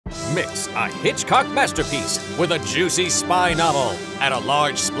Mix a Hitchcock masterpiece with a juicy spy novel and a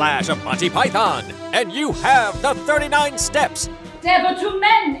large splash of Monty Python, and you have the 39 Steps. There were two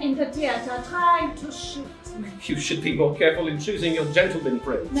men in the theater trying to shoot. You should be more careful in choosing your gentleman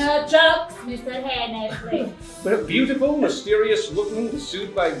friends. No jokes, Mr. Hannafly. But beautiful, mysterious-looking,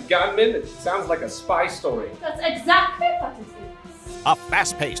 pursued by gunmen. It sounds like a spy story. That's exactly what it is. A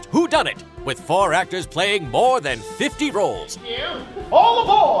fast-paced whodunit with 4 actors playing more than 50 roles. All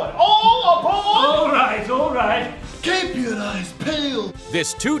aboard! All aboard! All right. Keep your eyes peeled!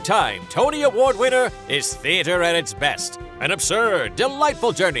 This 2-time Tony Award winner is theater at its best. An absurd,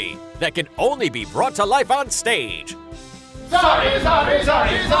 delightful journey that can only be brought to life on stage. Sorry.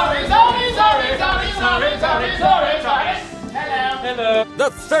 Hello. The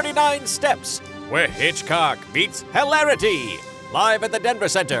 39 Steps, where Hitchcock meets hilarity. Live at the Denver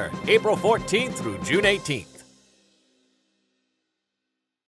Center, April 14th through June 18th.